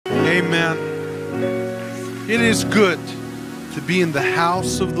Amen. It is good to be in the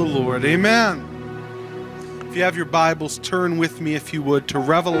house of the Lord. Amen. If you have your Bibles, turn with me, if you would, to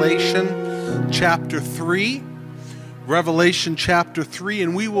Revelation chapter 3. Revelation chapter 3,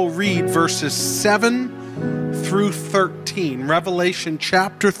 and we will read verses 7 through 13. Revelation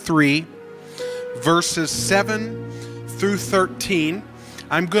chapter 3, verses 7 through 13.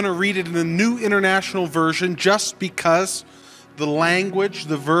 I'm going to read it in the New International Version just because the language,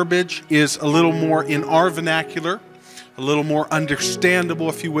 the verbiage is a little more in our vernacular, a little more understandable,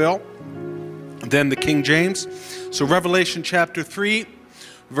 if you will, than the King James. So Revelation chapter 3,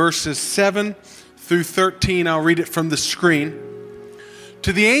 verses 7 through 13, I'll read it from the screen.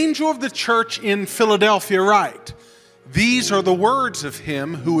 To the angel of the church in Philadelphia write, these are the words of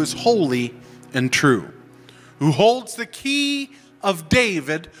him who is holy and true, who holds the key of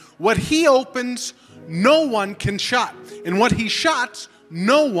David. What he opens, no one can shut, and what he shuts,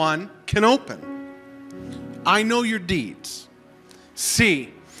 no one can open. I know your deeds.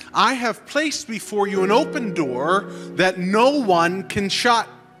 See, I have placed before you an open door that no one can shut.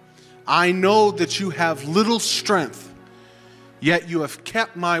 I know that you have little strength, yet you have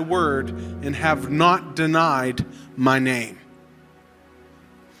kept my word and have not denied my name.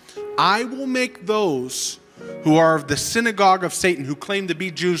 I will make those who are of the synagogue of Satan, who claim to be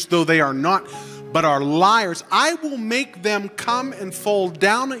Jews, though they are not, but are liars, I will make them come and fall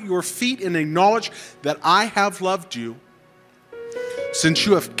down at your feet and acknowledge that I have loved you. Since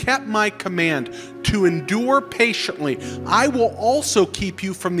you have kept my command to endure patiently, I will also keep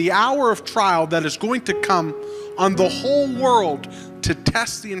you from the hour of trial that is going to come on the whole world to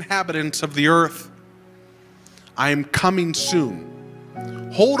test the inhabitants of the earth. I am coming soon.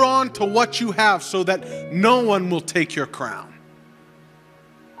 Hold on to what you have so that no one will take your crown.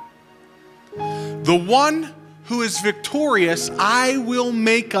 The one who is victorious, I will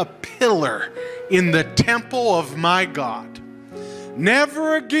make a pillar in the temple of my God.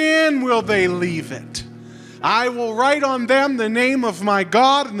 Never again will they leave it. I will write on them the name of my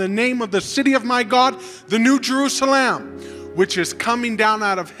God and the name of the city of my God, the New Jerusalem, which is coming down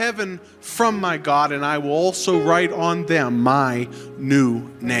out of heaven from my God, and I will also write on them my new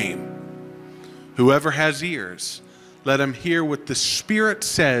name. Whoever has ears, let him hear what the Spirit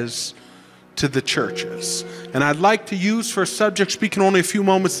says to the churches. And I'd like to use for a subject, speaking only a few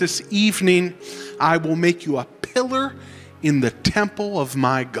moments this evening, I will make you a pillar in the temple of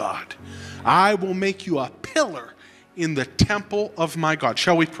my God. I will make you a pillar in the temple of my God.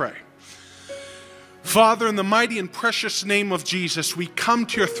 Shall we pray? Father, in the mighty and precious name of Jesus, we come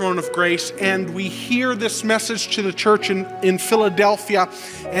to your throne of grace and we hear this message to the church in Philadelphia,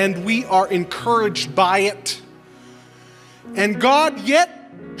 and we are encouraged by it. And God, yet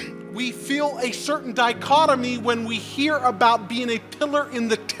we feel a certain dichotomy when we hear about being a pillar in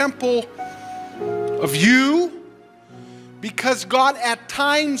the temple of you. Because God, at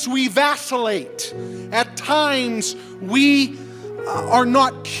times we vacillate. At times we are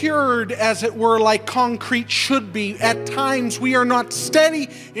not cured, as it were, like concrete should be. At times we are not steady,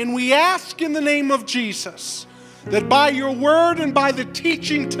 and we ask in the name of Jesus that by your word and by the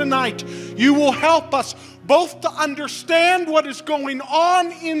teaching tonight, you will help us both to understand what is going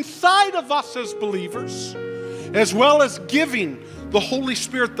on inside of us as believers, as well as giving the Holy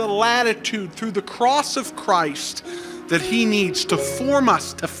Spirit the latitude through the cross of Christ that he needs to form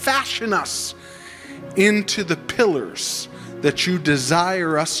us, to fashion us into the pillars that you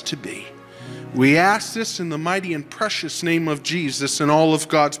desire us to be. We ask this in the mighty and precious name of Jesus, and all of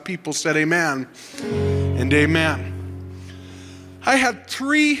God's people said amen and amen. I had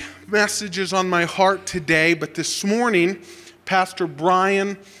 3 messages on my heart today, but this morning Pastor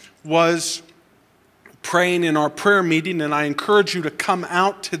Brian was praying in our prayer meeting, and I encourage you to come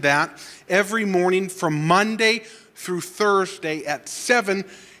out to that every morning from Monday through Thursday at 7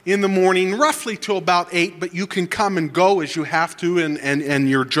 in the morning, roughly till about 8, but you can come and go as you have to, and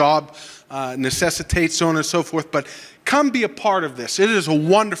your job necessitates, so on and so forth. But come be a part of this. It is a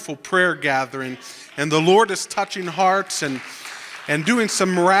wonderful prayer gathering, and the Lord is touching hearts and doing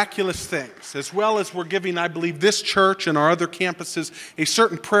some miraculous things, as well as we're giving, I believe, this church and our other campuses a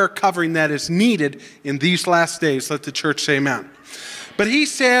certain prayer covering that is needed in these last days. Let the church say amen. But he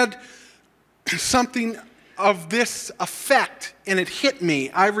said something of this effect, and it hit me.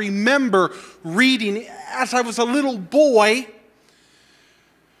 I remember reading, as I was a little boy,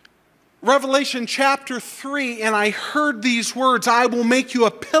 Revelation chapter 3, and I heard these words, I will make you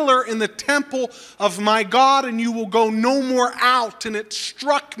a pillar in the temple of my God, and you will go no more out. And it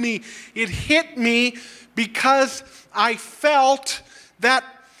struck me, it hit me, because I felt that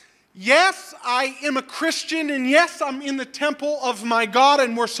Yes, I am a Christian, and yes, I'm in the temple of my God,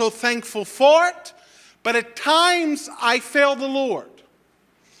 and we're so thankful for it. But at times, I fail the Lord.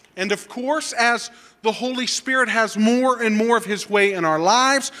 And of course, as the Holy Spirit has more and more of His way in our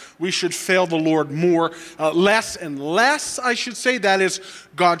lives, we should fail the Lord less and less, I should say. That is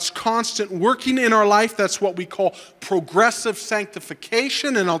God's constant working in our life. That's what we call progressive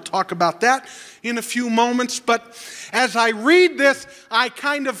sanctification, and I'll talk about that in a few moments. But as I read this, I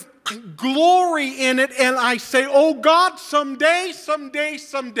kind of glory in it, and I say, oh God, someday, someday,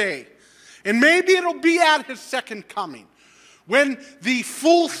 someday. And maybe it'll be at His second coming, when the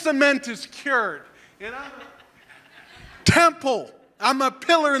full cement is cured. And I'm a temple. I'm a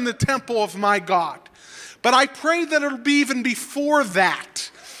pillar in the temple of my God. But I pray that it'll be even before that.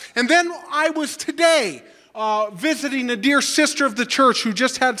 And then I was today visiting a dear sister of the church who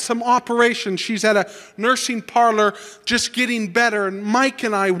just had some operation. She's at a nursing parlor just getting better. And Mike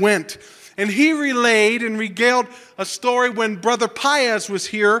and I went. And he relayed and regaled a story when Brother Paez was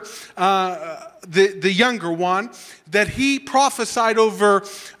here, the younger one, that he prophesied over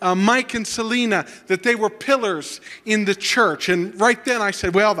Mike and Selena, that they were pillars in the church. And right then I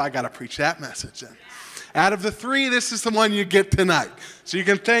said, well, I got to preach that message then. Out of the three, this is the one you get tonight. So you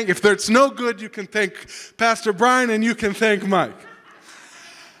can thank, if it's no good, you can thank Pastor Brian and you can thank Mike.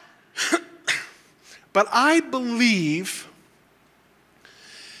 But I believe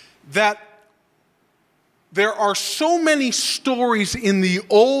that there are so many stories in the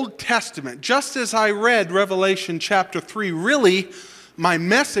Old Testament. Just as I read Revelation chapter 3, really, my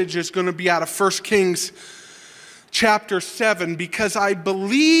message is going to be out of 1 Kings chapter 7, because I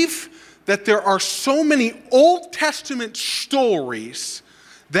believe that there are so many Old Testament stories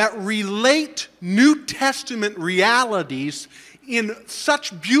that relate New Testament realities in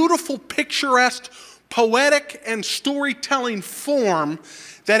such beautiful, picturesque, poetic, and storytelling form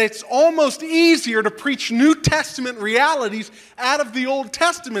that it's almost easier to preach New Testament realities out of the Old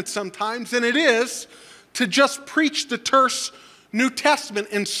Testament sometimes than it is to just preach the terse New Testament.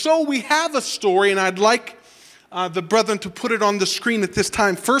 And so we have a story, and I'd like the brethren to put it on the screen at this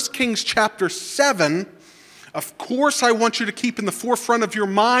time. 1 Kings chapter 7. Of course, I want you to keep in the forefront of your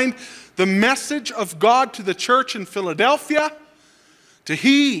mind the message of God to the church in Philadelphia.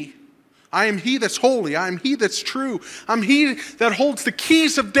 I am He that's holy. I am He that's true. I'm He that holds the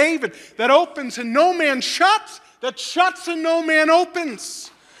keys of David, that opens and no man shuts, that shuts and no man opens.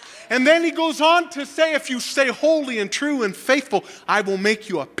 And then he goes on to say, if you stay holy and true and faithful, I will make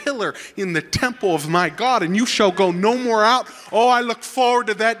you a pillar in the temple of my God, and you shall go no more out. Oh, I look forward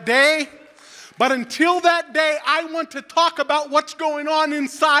to that day. But until that day, I want to talk about what's going on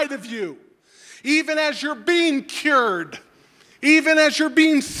inside of you. Even as you're being cured, even as you're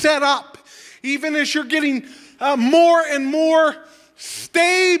being set up, even as you're getting more and more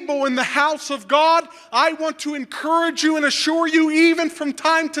stable in the house of God, I want to encourage you and assure you, even from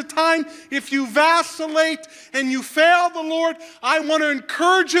time to time, if you vacillate and you fail the Lord, I want to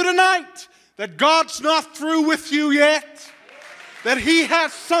encourage you tonight that God's not through with you yet, that He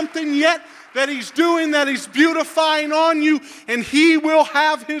has something yet that He's doing, that He's beautifying on you, and He will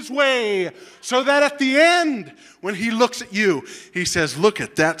have His way, so that at the end, when He looks at you, He says, look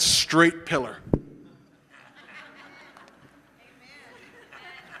at that straight pillar.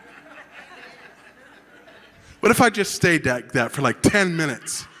 What if I just stayed like that for like 10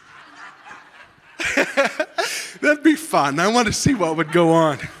 minutes? That'd be fun. I want to see what would go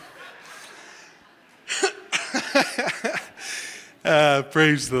on.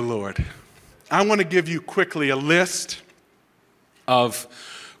 Praise the Lord. I want to give you quickly a list of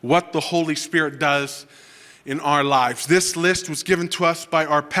what the Holy Spirit does in our lives. This list was given to us by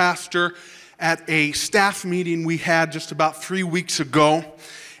our pastor at a staff meeting we had just about 3 weeks ago.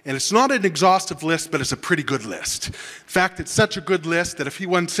 And it's not an exhaustive list, but it's a pretty good list. In fact, it's such a good list that if he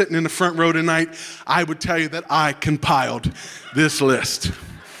wasn't sitting in the front row tonight, I would tell you that I compiled this list.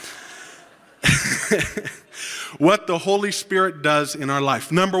 What the Holy Spirit does in our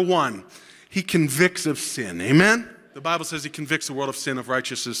life. Number one, He convicts of sin. Amen? The Bible says He convicts the world of sin, of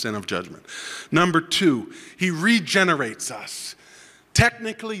righteousness, and of judgment. Number two, He regenerates us.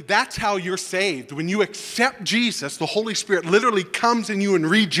 Technically, that's how you're saved. When you accept Jesus, the Holy Spirit literally comes in you and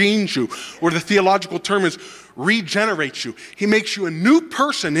regenes you, or the theological term is regenerates you. He makes you a new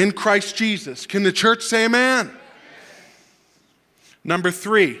person in Christ Jesus. Can the church say amen? Number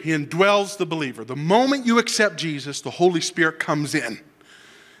three, He indwells the believer. The moment you accept Jesus, the Holy Spirit comes in,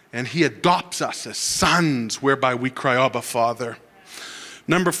 and He adopts us as sons, whereby we cry, Abba, Father.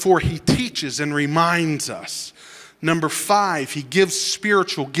 Number four, He teaches and reminds us. Number five, He gives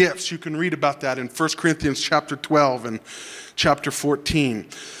spiritual gifts. You can read about that in 1 Corinthians chapter 12 and chapter 14.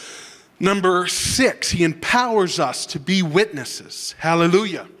 Number 6, he empowers us to be witnesses.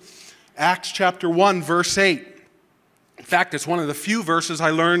 Hallelujah. Acts chapter 1, verse 8. In fact, it's one of the few verses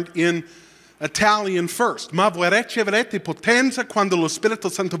I learned in Italian first. Ma voi riceverete potenza quando lo Spirito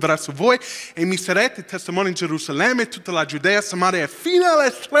Santo verrà su voi e mi sarete testimoni in Gerusalemme, tutta la Giudea, Samaria, fino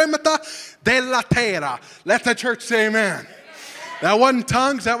all'estremità della terra. Let the church say amen. That wasn't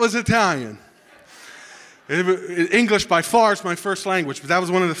tongues, that was Italian. English by far is my first language, but that was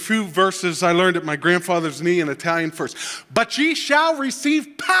one of the few verses I learned at my grandfather's knee in Italian first. But ye shall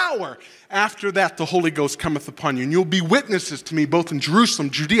receive power. After that, the Holy Ghost cometh upon you, and you'll be witnesses to me both in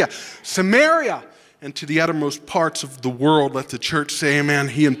Jerusalem, Judea, Samaria, and to the uttermost parts of the world. Let the church say amen.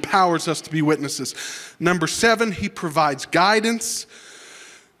 He empowers us to be witnesses. Number 7, he provides guidance.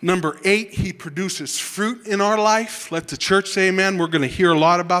 Number 8, he produces fruit in our life. Let the church say amen. We're going to hear a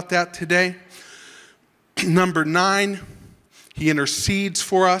lot about that today. Number 9, he intercedes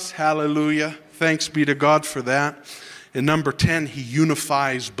for us. Hallelujah. Thanks be to God for that. And number 10, he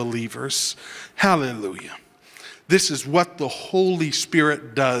unifies believers. Hallelujah. This is what the Holy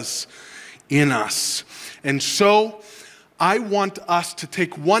Spirit does in us. And so I want us to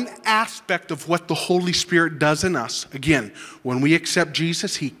take one aspect of what the Holy Spirit does in us. Again, when we accept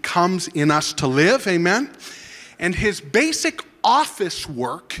Jesus, he comes in us to live. Amen. And his basic office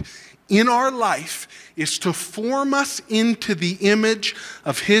work in our life is to form us into the image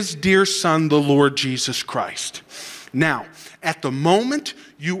of his dear Son, the Lord Jesus Christ. Now, at the moment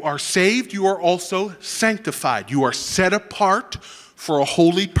you are saved, you are also sanctified. You are set apart for a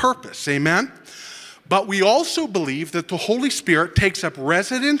holy purpose. Amen? But we also believe that the Holy Spirit takes up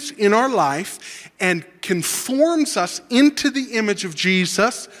residence in our life and conforms us into the image of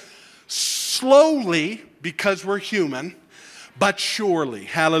Jesus slowly, because we're human, but surely.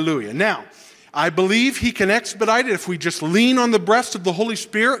 Hallelujah. Now, I believe he can expedite it. If we just lean on the breast of the Holy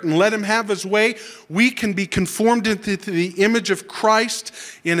Spirit and let him have his way, we can be conformed into the image of Christ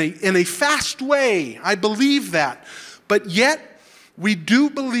in a fast way. I believe that. But yet, we do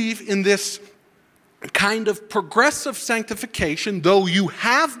believe in this kind of progressive sanctification, though you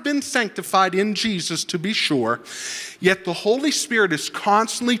have been sanctified in Jesus, to be sure, yet the Holy Spirit is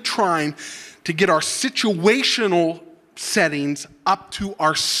constantly trying to get our situational settings up to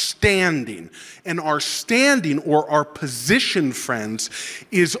our standing. And our standing, or our position, friends,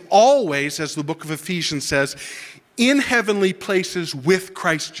 is always, as the book of Ephesians says, in heavenly places with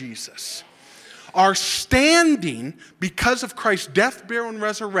Christ Jesus. Our standing, because of Christ's death, burial, and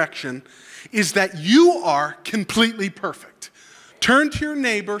resurrection, is that you are completely perfect. Turn to your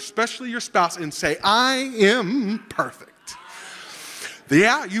neighbor, especially your spouse, and say, I am perfect.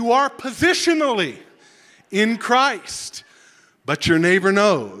 Yeah, you are positionally in Christ, but your neighbor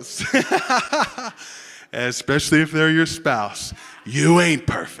knows, especially if they're your spouse, you ain't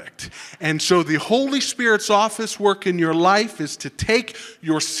perfect. And so the Holy Spirit's office work in your life is to take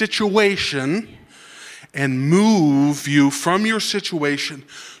your situation and move you from your situation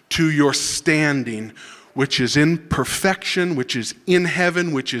to your standing, which is in perfection, which is in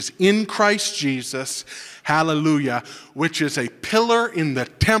heaven, which is in Christ Jesus. Hallelujah. Which is a pillar in the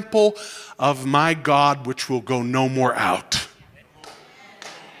temple of my God, which will go no more out.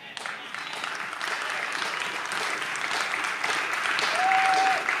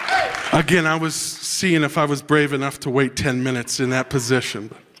 Again, I was seeing if I was brave enough to wait 10 minutes in that position.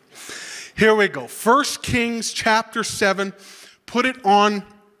 But here we go. 1 Kings chapter 7. Put it on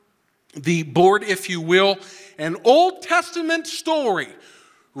the board, if you will. An Old Testament story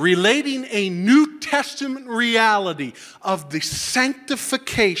relating a New Testament reality of the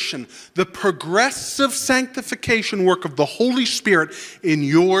sanctification, the progressive sanctification work of the Holy Spirit in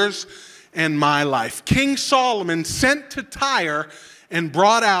yours and my life. King Solomon sent to Tyre and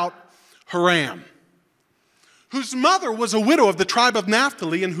brought out Hiram, whose mother was a widow of the tribe of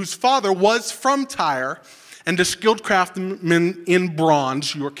Naphtali and whose father was from Tyre and a skilled craftsman in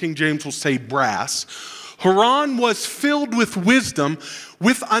bronze. Your King James will say brass. Hiram was filled with wisdom,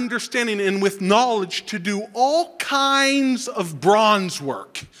 with understanding, and with knowledge to do all kinds of bronze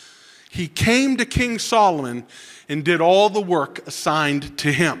work. He came to King Solomon and did all the work assigned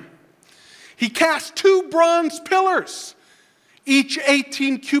to him. He cast 2 bronze pillars, each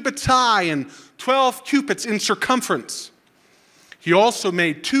 18 cubits high and 12 cubits in circumference. He also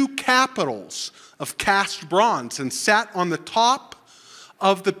made 2 capitals of cast bronze and sat on the top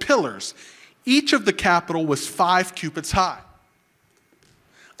of the pillars. Each of the capital was 5 cubits high.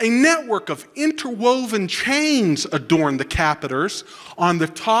 A network of interwoven chains adorned the capitals on the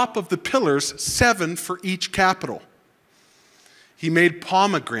top of the pillars, 7 for each capital. He made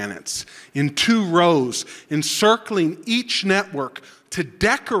pomegranates in 2 rows, encircling each network to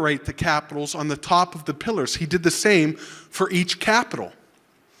decorate the capitals on the top of the pillars. He did the same for each capital.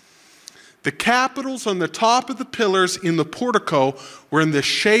 The capitals on the top of the pillars in the portico were in the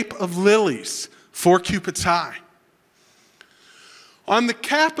shape of lilies, 4 cubits high. On the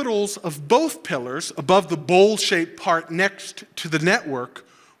capitals of both pillars, above the bowl-shaped part next to the network,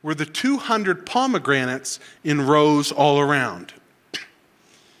 were the 200 pomegranates in rows all around.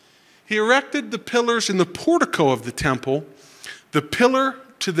 He erected the pillars in the portico of the temple. The pillar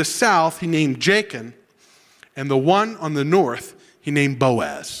to the south he named Jachin, and the one on the north he named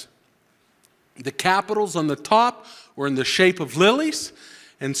Boaz. The capitals on the top were in the shape of lilies,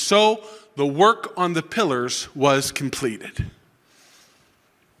 and so the work on the pillars was completed.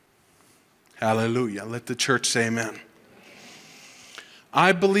 Hallelujah. Let the church say amen.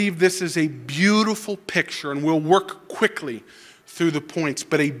 I believe this is a beautiful picture, and we'll work quickly through the points,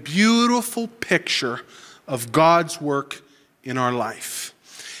 but a beautiful picture of God's work in our life.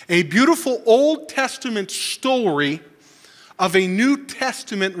 A beautiful Old Testament story of a New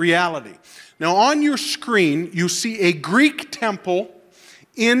Testament reality. Now on your screen, you see a Greek temple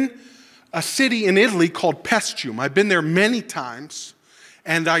in a city in Italy called Paestum. I've been there many times,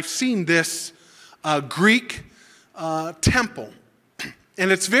 and I've seen this Greek temple.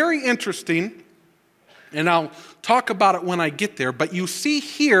 And it's very interesting, and I'll talk about it when I get there, but you see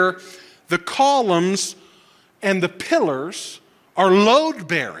here the columns and the pillars are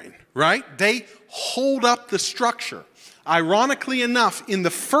load-bearing, right? They hold up the structure. Ironically enough, in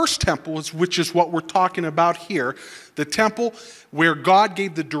the first temple, which is what we're talking about here, the temple where God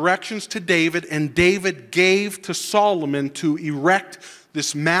gave the directions to David, and David gave to Solomon to erect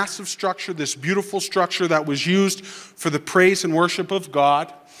this massive structure, this beautiful structure that was used for the praise and worship of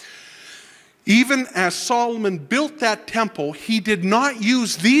God. Even as Solomon built that temple, he did not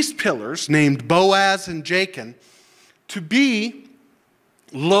use these pillars, named Boaz and Jachin, to be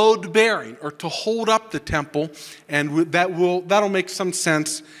load-bearing or to hold up the temple, and that'll make some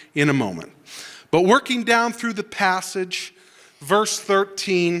sense in a moment. But working down through the passage, verse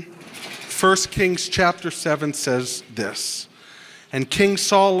 13, 1 Kings chapter 7 says this: "And King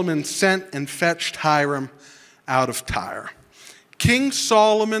Solomon sent and fetched Hiram out of Tyre." King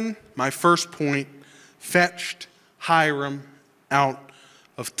Solomon, my first point, fetched Hiram out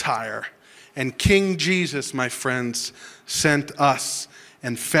of Tyre. And King Jesus, my friends, sent us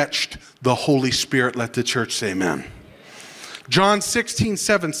and fetched the Holy Spirit. Let the church say amen. John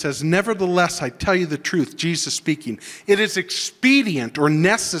 16:7 says, "Nevertheless, I tell you the truth," Jesus speaking, "it is expedient or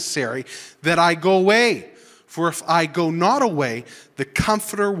necessary that I go away. For if I go not away, the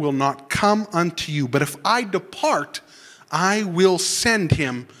Comforter will not come unto you. But if I depart, I will send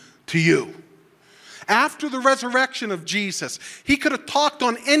him to you." After the resurrection of Jesus, he could have talked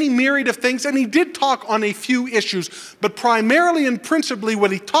on any myriad of things, and he did talk on a few issues, but primarily and principally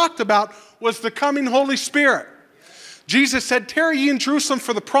what he talked about was the coming Holy Spirit. Jesus said, "Tarry ye in Jerusalem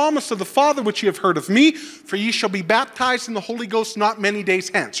for the promise of the Father which ye have heard of me, for ye shall be baptized in the Holy Ghost not many days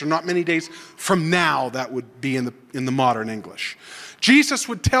hence," or not many days from now, that would be in the modern English. Jesus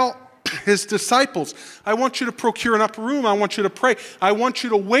would tell his disciples, "I want you to procure an upper room. I want you to pray. I want you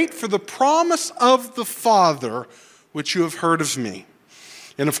to wait for the promise of the Father which you have heard of me."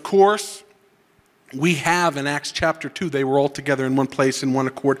 And of course, we have in Acts chapter 2, they were all together in one place in one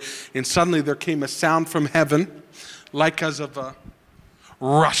accord, and suddenly there came a sound from heaven, like as of a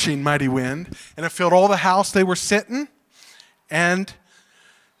rushing mighty wind, and it filled all the house they were sitting, and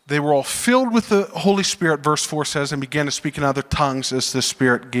they were all filled with the Holy Spirit, verse 4 says, and began to speak in other tongues as the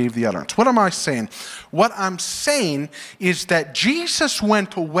Spirit gave the utterance. What am I saying? What I'm saying is that Jesus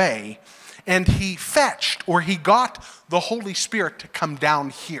went away and he fetched, or he got the Holy Spirit to come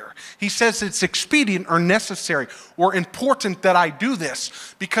down here. He says it's expedient or necessary or important that I do this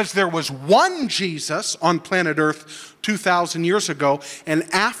because there was one Jesus on planet Earth 2,000 years ago, and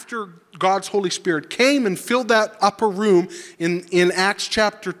after God's Holy Spirit came and filled that upper room in Acts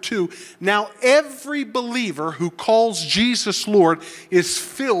chapter 2, now every believer who calls Jesus Lord is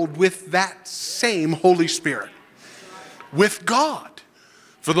filled with that same Holy Spirit, with God.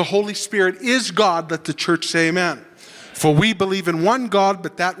 For the Holy Spirit is God. Let the church say amen. For we believe in one God,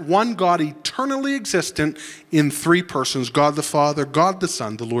 but that one God eternally existent in three persons: God the Father, God the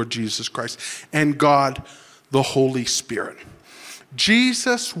Son, the Lord Jesus Christ, and God the Holy Spirit.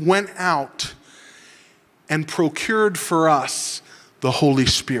 Jesus went out and procured for us the Holy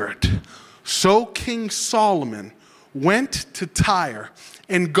Spirit. So King Solomon went to Tyre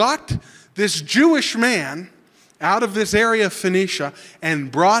and got this Jewish man out of this area of Phoenicia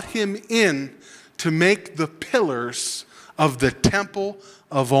and brought him in to make the pillars of the temple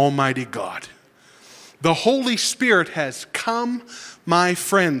of Almighty God. The Holy Spirit has come, my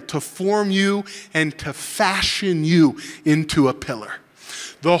friend, to form you and to fashion you into a pillar.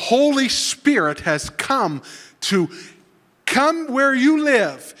 The Holy Spirit has come to come where you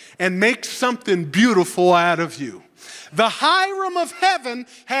live and make something beautiful out of you. The Hiram of heaven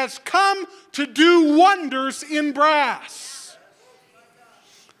has come to do wonders in brass.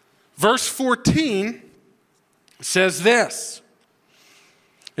 Verse 14 says this,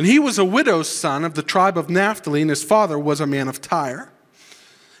 and he was a widow's son of the tribe of Naphtali, and his father was a man of Tyre,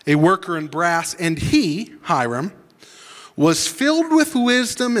 a worker in brass, and he, Hiram, was filled with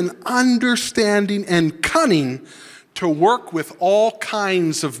wisdom and understanding and cunning to work with all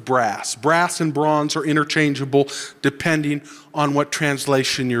kinds of brass. Brass and bronze are interchangeable depending on what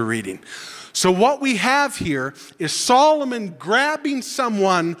translation you're reading. So what we have here is Solomon grabbing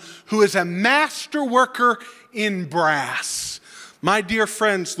someone who is a master worker in brass. My dear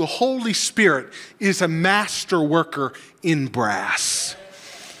friends, the Holy Spirit is a master worker in brass.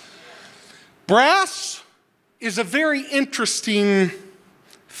 Brass is a very interesting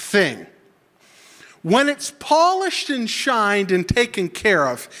thing. When it's polished and shined and taken care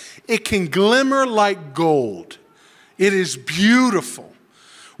of, it can glimmer like gold. It is beautiful.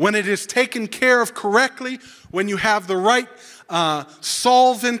 When it is taken care of correctly, when you have the right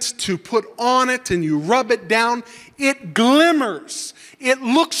solvent to put on it and you rub it down, it glimmers. It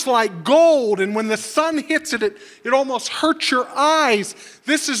looks like gold, and when the sun hits it, it almost hurts your eyes.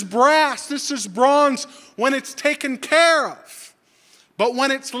 This is brass, this is bronze when it's taken care of. But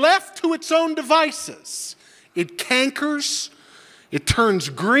when it's left to its own devices, it cankers, it turns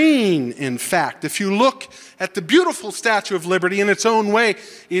green, in fact. If you look at the beautiful Statue of Liberty in its own way,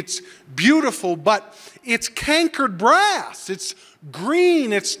 it's beautiful, but it's cankered brass. It's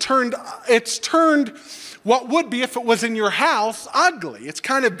green, it's turned what would be, if it was in your house, ugly. It's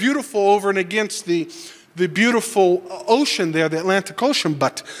kind of beautiful over and against the beautiful ocean there, the Atlantic Ocean,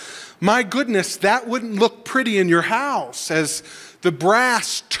 but my goodness, that wouldn't look pretty in your house as the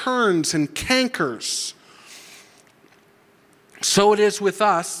brass turns and cankers. So it is with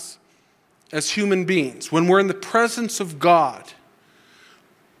us as human beings. When we're in the presence of God,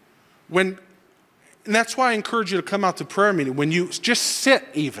 and that's why I encourage you to come out to prayer meeting. When you just sit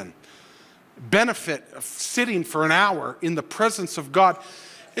even, benefit of sitting for an hour in the presence of God,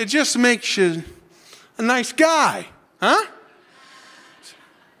 it just makes you a nice guy, huh?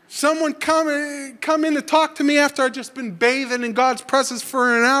 Someone come in to talk to me after I've just been bathing in God's presence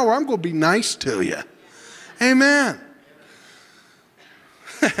for an hour, I'm going to be nice to you. Amen.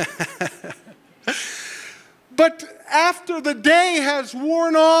 But after the day has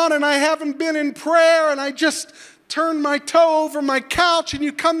worn on and I haven't been in prayer and I just turned my toe over my couch and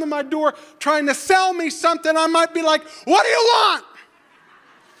you come to my door trying to sell me something, I might be like, what do you want?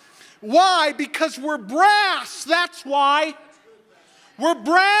 Why? Because we're brass. That's why. We're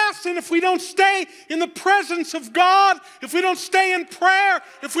brass, and if we don't stay in the presence of God, if we don't stay in prayer,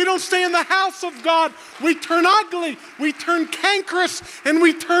 if we don't stay in the house of God, we turn ugly, we turn cankerous, and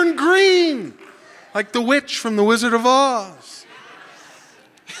we turn green, like the witch from the Wizard of Oz.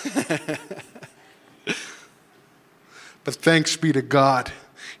 But thanks be to God,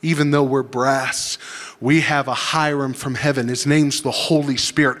 even though we're brass, we have a Hiram from heaven. His name's the Holy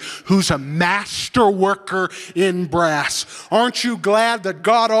Spirit, who's a master worker in brass. Aren't you glad that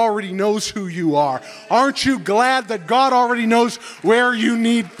God already knows who you are? Aren't you glad that God already knows where you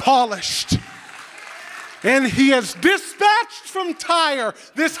need polished? And he has dispatched from Tyre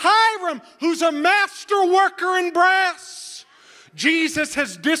this Hiram who's a master worker in brass. Jesus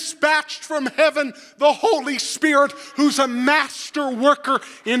has dispatched from heaven the Holy Spirit who's a master worker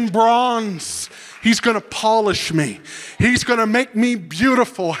in bronze. He's going to polish me. He's going to make me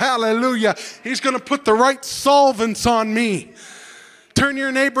beautiful. Hallelujah. He's going to put the right solvents on me. Turn to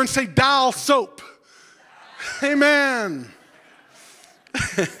your neighbor and say, dial soap. Amen.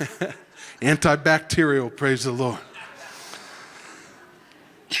 Antibacterial, praise the Lord.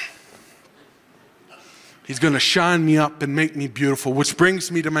 He's going to shine me up and make me beautiful, which brings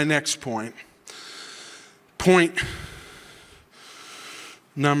me to my next point. Point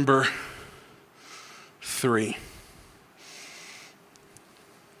number 3.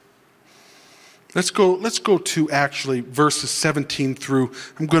 Let's go to actually verses 17 through,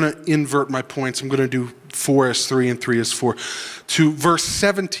 I'm going to invert my points. I'm going to do 4 as 3 and 3 as 4. To verse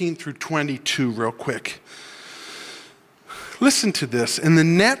 17 through 22 real quick. Listen to this. And the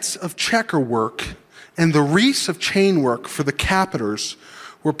nets of checker work and the wreaths of chain work for the capiters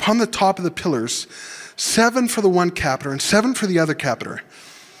were upon the top of the pillars, 7 for the one capiter and 7 for the other capiter.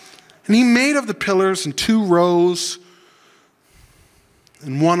 And he made of the pillars in 2 rows,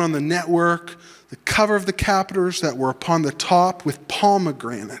 and one on the network, the cover of the capitors that were upon the top with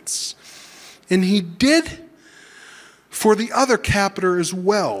pomegranates. And he did for the other capiter as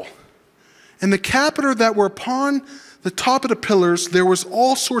well. And the capiter that were upon the top of the pillars, there was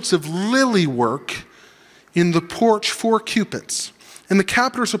all sorts of lily work in the porch 4 cubits. And the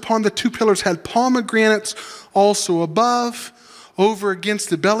capiters upon the 2 pillars had pomegranates also above, over against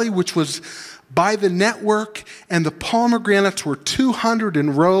the belly, which was by the network, and the pomegranates were 200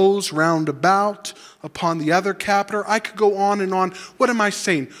 in rows round about upon the other capiter. I could go on and on. What am I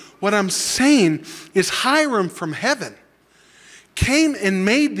saying? What I'm saying is Hiram from heaven came and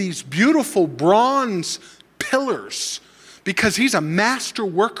made these beautiful bronze pillars because he's a master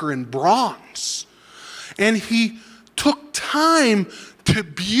worker in bronze. And he took time to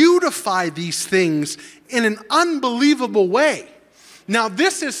beautify these things in an unbelievable way. Now,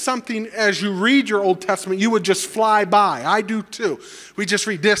 this is something, as you read your Old Testament, you would just fly by. I do too. We just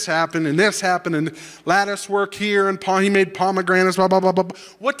read this happened, and lattice work here, and he made pomegranates, blah, blah, blah, blah.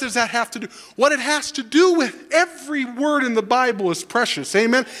 What does that have to do? What it has to do with every word in the Bible is precious,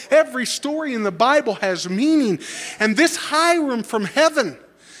 amen? Every story in the Bible has meaning. And this Hiram from heaven,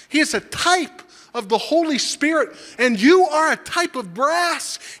 he is a type of the Holy Spirit, and you are a type of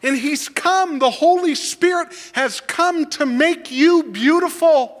brass, and he's come, the Holy Spirit has come to make you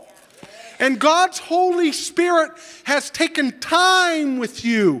beautiful. And God's Holy Spirit has taken time with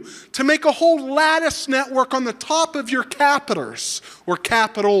you to make a whole lattice network on the top of your capiters, or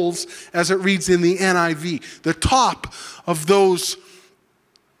capitals as it reads in the NIV, the top of those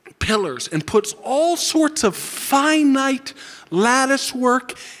pillars, and puts all sorts of finite lattice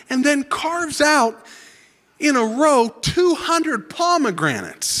work, and then carves out in a row 200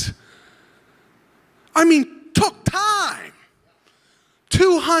 pomegranates. I mean, took time.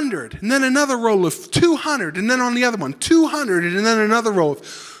 200, and then another row of 200, and then on the other one, 200, and then another row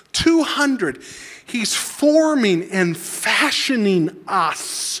of 200. He's forming and fashioning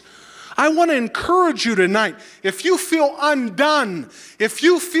us. I want to encourage you tonight, if you feel undone, if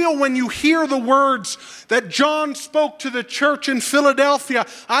you feel when you hear the words that John spoke to the church in Philadelphia,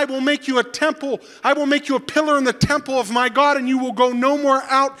 I will make you a temple, I will make you a pillar in the temple of my God, and you will go no more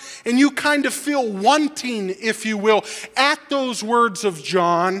out, and you kind of feel wanting, if you will, at those words of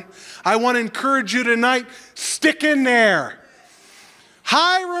John, I want to encourage you tonight, stick in there.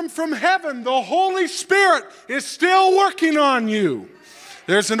 Hiram from heaven, the Holy Spirit is still working on you.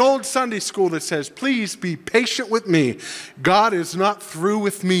 There's an old Sunday school that says, please be patient with me. God is not through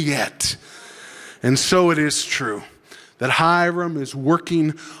with me yet. And so it is true that Hiram is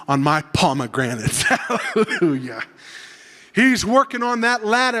working on my pomegranates. Hallelujah. He's working on that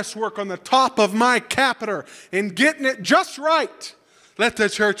lattice work on the top of my capiter and getting it just right. Let the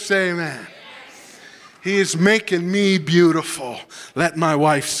church say amen. He is making me beautiful. Let my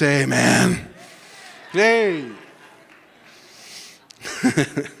wife say amen. Hey.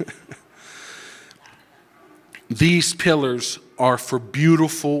 These pillars are for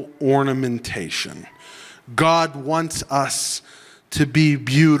beautiful ornamentation. God wants us to be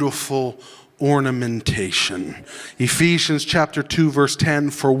beautiful ornamentation. Ephesians chapter 2 verse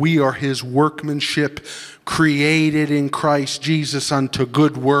 10, for we are his workmanship, created in Christ Jesus unto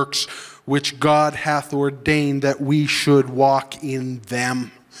good works, which God hath ordained that we should walk in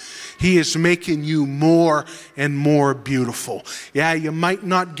them. He is making you more and more beautiful. Yeah, you might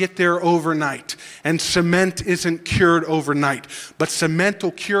not get there overnight, and cement isn't cured overnight, but cement will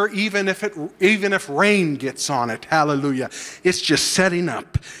cure even if rain gets on it. Hallelujah. It's just setting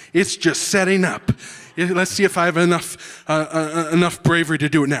up. It's just setting up. Let's see if I have enough bravery to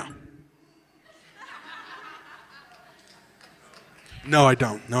do it now. No, I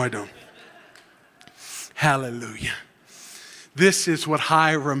don't. No, I don't. Hallelujah. This is what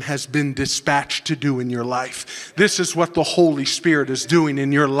Hiram has been dispatched to do in your life. This is what the Holy Spirit is doing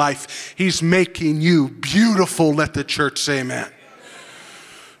in your life. He's making you beautiful. Let the church say amen.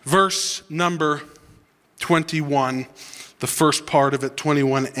 Verse number 21, the first part of it,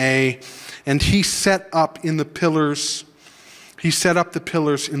 21a. And he set up in the pillars, he set up the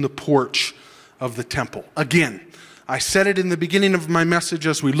pillars in the porch of the temple. Again, I said it in the beginning of my message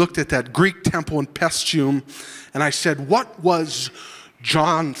as we looked at that Greek temple in Paestum, and I said, what was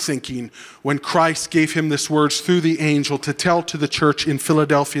John thinking when Christ gave him this words through the angel to tell to the church in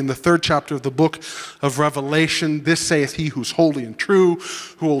Philadelphia in the 3rd chapter of the book of Revelation? This saith he who's holy and true,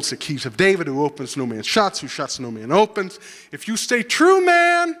 who holds the keys of David, who opens no man shuts, who shuts no man opens. If you stay true,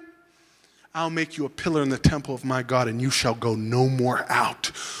 man, I'll make you a pillar in the temple of my God, and you shall go no more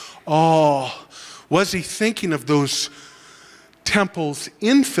out. Oh, was he thinking of those temples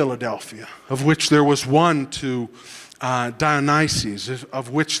in Philadelphia, of which there was one to Dionysus, of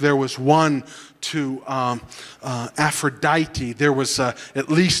which there was one to Aphrodite. There was at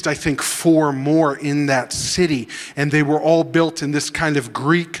least, I think, 4 more in that city, and they were all built in this kind of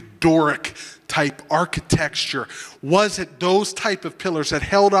Greek Doric type architecture. Was it those type of pillars that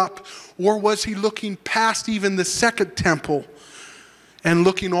held up, or was he looking past even the second temple and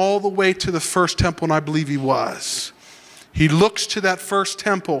looking all the way to the first temple? And I believe he was. He looks to that first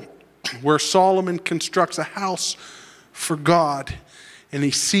temple where Solomon constructs a house for God, and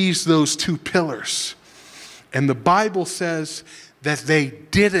he sees those 2 pillars. And the Bible says that they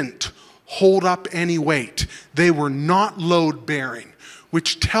didn't hold up any weight. They were not load-bearing,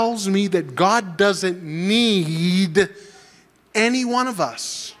 which tells me that God doesn't need any one of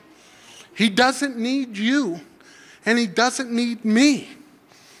us. He doesn't need you, and he doesn't need me.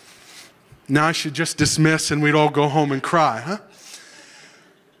 Now I should just dismiss and we'd all go home and cry, huh?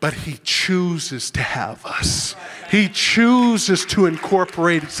 But he chooses to have us. He chooses to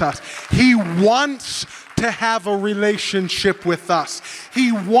incorporate us. He wants to have a relationship with us.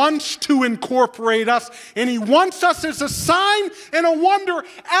 He wants to incorporate us, and he wants us as a sign and a wonder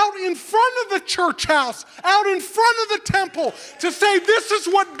out in front of the church house, out in front of the temple, to say, this is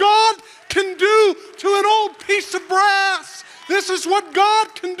what God can do to an old piece of brass. This is what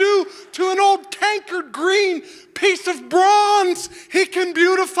God can do to an old cankered green piece of bronze. He can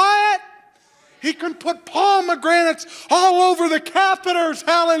beautify it. He can put pomegranates all over the capiters.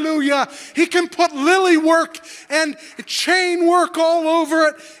 Hallelujah. He can put lily work and chain work all over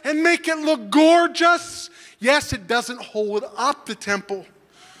it and make it look gorgeous. Yes, it doesn't hold up the temple,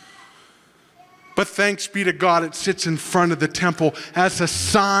 but thanks be to God, it sits in front of the temple as a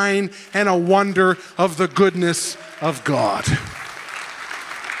sign and a wonder of the goodness of God.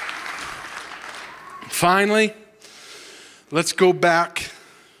 Finally, let's go back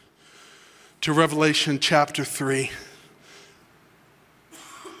to Revelation chapter 3.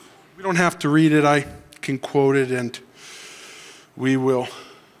 We don't have to read it. I can quote it and we will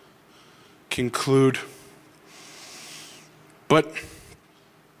conclude. But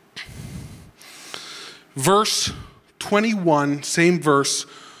verse 21, same verse.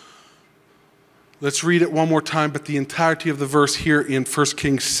 Let's read it one more time, but the entirety of the verse here in 1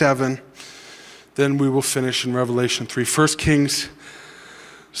 Kings 7. Then we will finish in Revelation 3. 1 Kings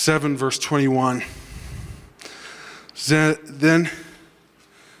 7, verse 21. Then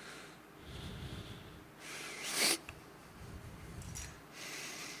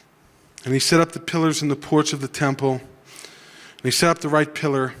and he set up the pillars in the porch of the temple. And he set up the right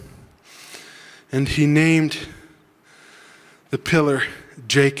pillar. And he named the pillar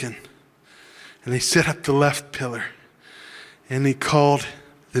Jachin. And he set up the left pillar. And he called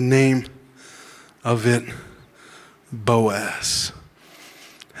the name of it Boaz.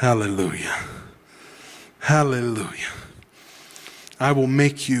 Hallelujah. Hallelujah. I will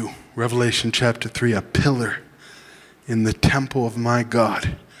make you, Revelation chapter 3, a pillar in the temple of my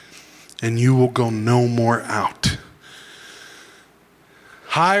God, and you will go no more out.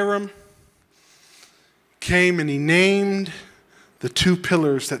 Hiram came and he named the 2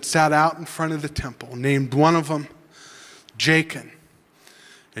 pillars that sat out in front of the temple, named one of them Jachin.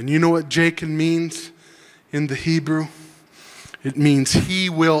 And you know what Jachin means in the Hebrew? It means he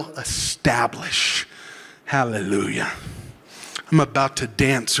will establish. Hallelujah. I'm about to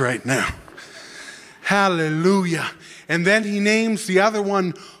dance right now. Hallelujah. And then he names the other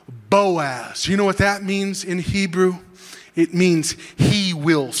one Boaz. You know what that means in Hebrew? It means he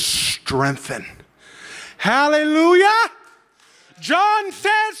will strengthen. Hallelujah. John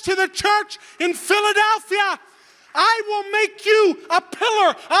says to the church in Philadelphia, I will make you a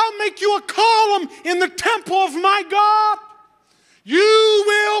pillar. I'll make you a column in the temple of my God. You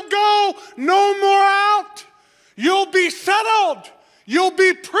will go no more out. You'll be settled. You'll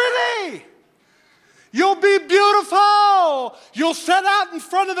be pretty. You'll be beautiful. You'll set out in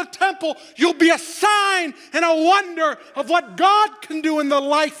front of the temple. You'll be a sign and a wonder of what God can do in the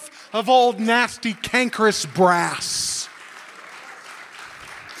life of old nasty cankerous brass.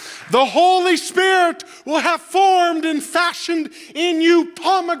 The Holy Spirit will have formed and fashioned in you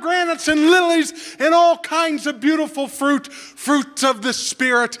pomegranates and lilies and all kinds of beautiful fruits of the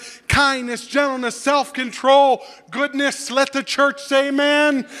Spirit, kindness, gentleness, self-control, goodness. Let the church say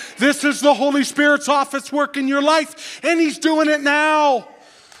amen. This is the Holy Spirit's office work in your life, and he's doing it now.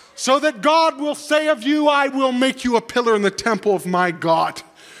 So that God will say of you, I will make you a pillar in the temple of my God.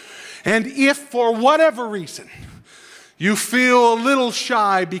 And if for whatever reason You feel a little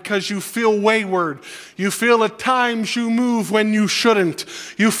shy because you feel wayward. You feel at times you move when you shouldn't.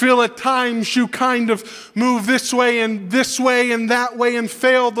 You feel at times you kind of move this way and that way and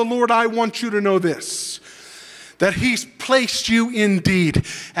fail. The Lord, I want you to know this, that He's placed you indeed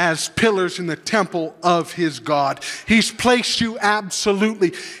as pillars in the temple of His God. He's placed you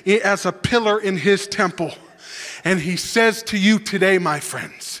absolutely as a pillar in His temple. And He says to you today, my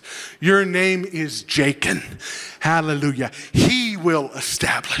friends, your name is Jacob. Hallelujah. He will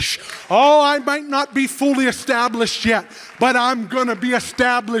establish. Oh, I might not be fully established yet, but I'm going to be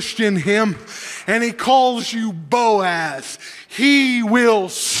established in Him. And He calls you Boaz. He will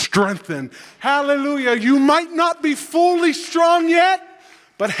strengthen. Hallelujah. You might not be fully strong yet,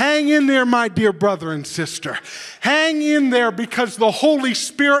 but hang in there, my dear brother and sister. Hang in there, because the Holy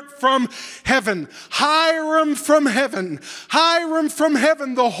Spirit from heaven, Hiram from heaven,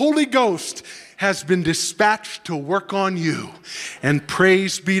 the Holy Ghost has been dispatched to work on you. And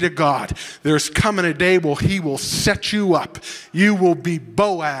praise be to God, there's coming a day where He will set you up. You will be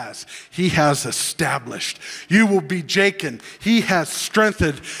Boaz. He has established. You will be Jacob. He has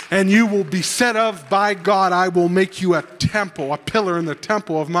strengthened. And you will be set of by God. I will make you a temple, a pillar in the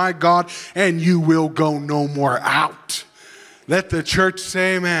temple of my God, and you will go no more out. Let the church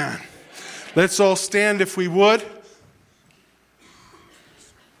say amen. Let's all stand if we would.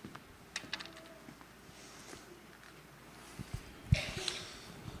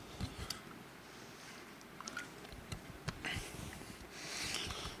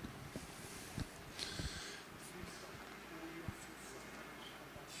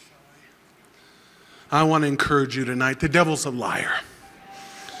 I want to encourage you tonight. The devil's a liar.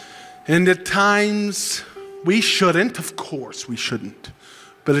 And at times we shouldn't, of course we shouldn't.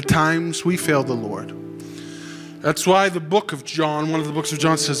 But at times we fail the Lord. That's why the book of John, one of the books of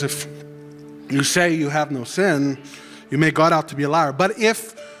John says, if you say you have no sin, you make God out to be a liar. But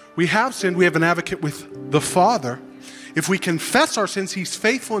if we have sinned, we have an advocate with the Father. If we confess our sins, He's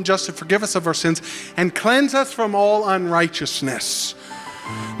faithful and just to forgive us of our sins and cleanse us from all unrighteousness.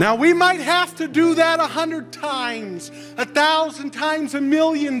 Now, we might have to do that 100 times, 1,000 times,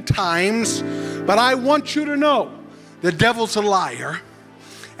 1,000,000 times, but I want you to know the devil's a liar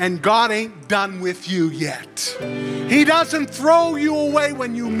and God ain't done with you yet. He doesn't throw you away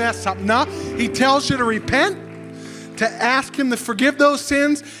when you mess up. No, He tells you to repent, to ask Him to forgive those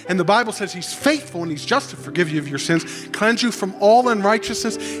sins, and the Bible says He's faithful and He's just to forgive you of your sins, cleanse you from all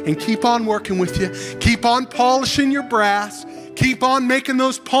unrighteousness, and keep on working with you. Keep on polishing your brass. Keep on making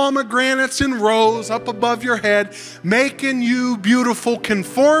those pomegranates in rows up above your head, making you beautiful,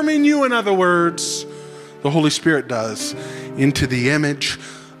 conforming you, in other words, the Holy Spirit does, into the image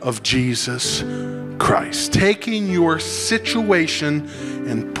of Jesus Christ. Taking your situation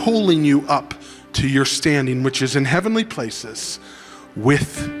and pulling you up to your standing, which is in heavenly places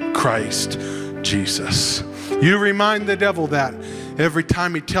with Christ Jesus. You remind the devil that every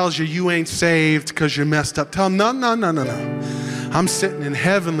time he tells you you ain't saved because you messed up. Tell him, no. I'm sitting in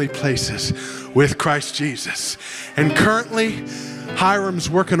heavenly places with Christ Jesus. And currently, Hiram's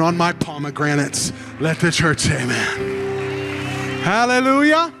working on my pomegranates. Let the church say amen.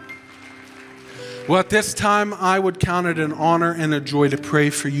 Hallelujah. Well, at this time, I would count it an honor and a joy to pray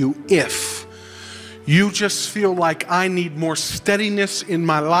for you if you just feel like I need more steadiness in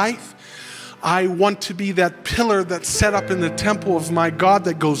my life. I want to be that pillar that's set up in the temple of my God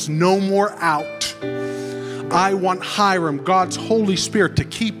that goes no more out. I want Hiram, God's Holy Spirit, to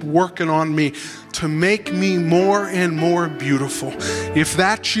keep working on me, to make me more and more beautiful. If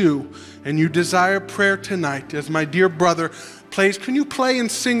that's you and you desire prayer tonight, as my dear brother plays, can you play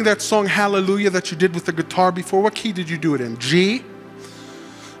and sing that song, Hallelujah, that you did with the guitar before? What key did you do it in? G?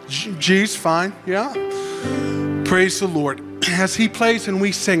 G's fine, yeah? Praise the Lord. As he plays and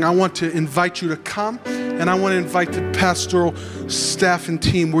we sing, I want to invite you to come, and I want to invite the pastoral staff and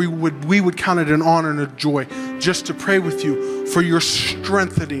team. We would count it an honor and a joy just to pray with you for your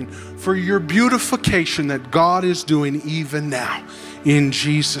strengthening, for your beautification that God is doing even now. In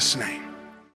Jesus' name.